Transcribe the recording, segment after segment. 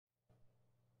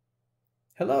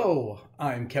Hello,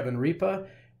 I'm Kevin Ripa,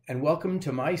 and welcome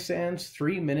to my SANS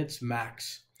 3 Minutes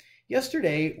Max.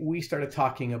 Yesterday, we started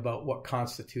talking about what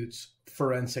constitutes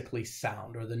forensically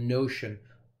sound, or the notion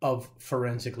of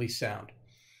forensically sound.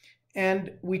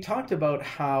 And we talked about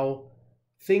how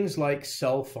things like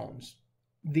cell phones,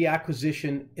 the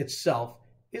acquisition itself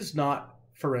is not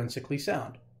forensically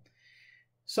sound.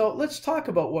 So let's talk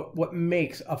about what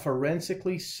makes a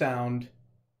forensically sound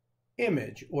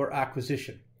image or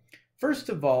acquisition. First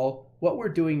of all, what we're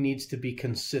doing needs to be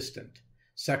consistent.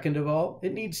 Second of all,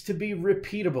 it needs to be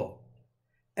repeatable.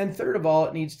 And third of all,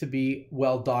 it needs to be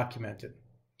well documented.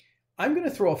 I'm going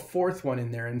to throw a fourth one in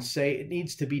there and say it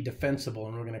needs to be defensible,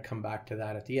 and we're going to come back to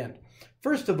that at the end.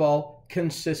 First of all,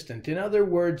 consistent. In other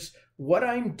words, what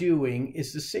I'm doing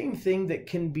is the same thing that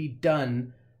can be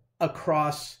done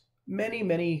across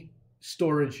many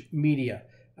storage media.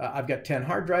 I've got 10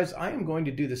 hard drives. I am going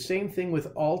to do the same thing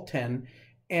with all 10.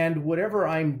 And whatever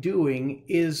I'm doing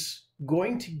is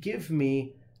going to give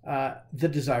me the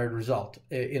desired result.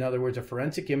 In other words, a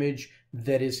forensic image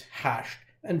that is hashed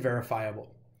and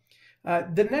verifiable.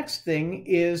 The next thing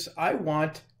is I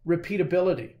want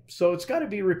repeatability. So it's got to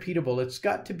be repeatable. It's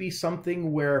got to be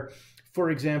something where, for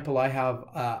example, I have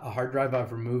a hard drive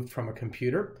I've removed from a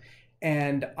computer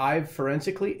and I've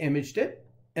forensically imaged it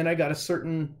and I got a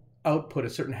certain output, a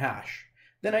certain hash.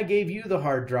 Then I gave you the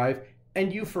hard drive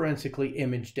and you forensically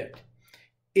imaged it.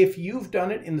 If you've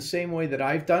done it in the same way that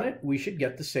I've done it, we should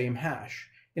get the same hash.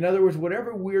 In other words,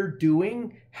 whatever we're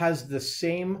doing has the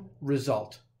same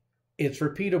result. It's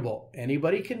repeatable.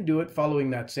 Anybody can do it following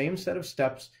that same set of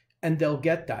steps and they'll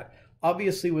get that.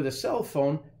 Obviously with a cell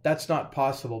phone, that's not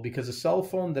possible because a cell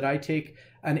phone that I take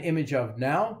an image of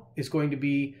now is going to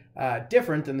be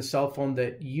different than the cell phone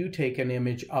that you take an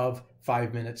image of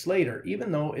 5 minutes later,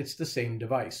 even though it's the same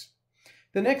device.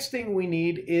 The next thing we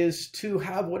need is to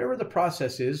have whatever the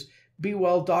process is be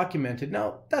well documented.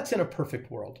 Now, that's in a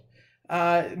perfect world.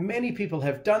 Many people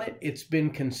have done it. It's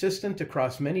been consistent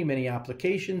across many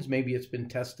applications. Maybe it's been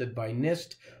tested by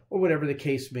NIST or whatever the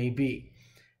case may be.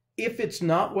 If it's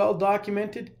not well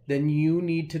documented, then you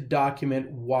need to document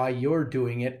why you're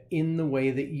doing it in the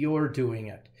way that you're doing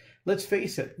it. Let's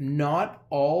face it, not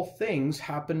all things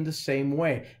happen the same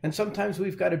way. And sometimes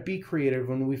we've got to be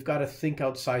creative and we've got to think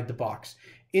outside the box.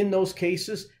 In those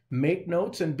cases, make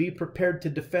notes and be prepared to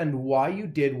defend why you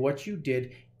did what you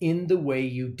did in the way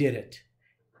you did it.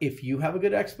 If you have a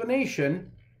good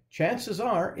explanation, chances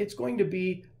are it's going to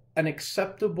be an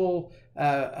acceptable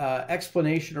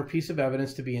explanation or piece of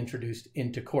evidence to be introduced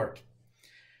into court.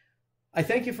 I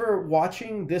thank you for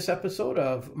watching this episode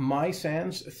of my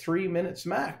SANS 3 Minutes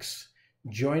Max.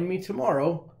 Join me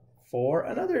tomorrow for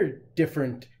another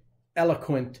different,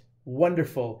 eloquent,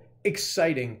 wonderful,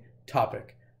 exciting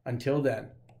topic. Until then,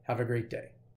 have a great day.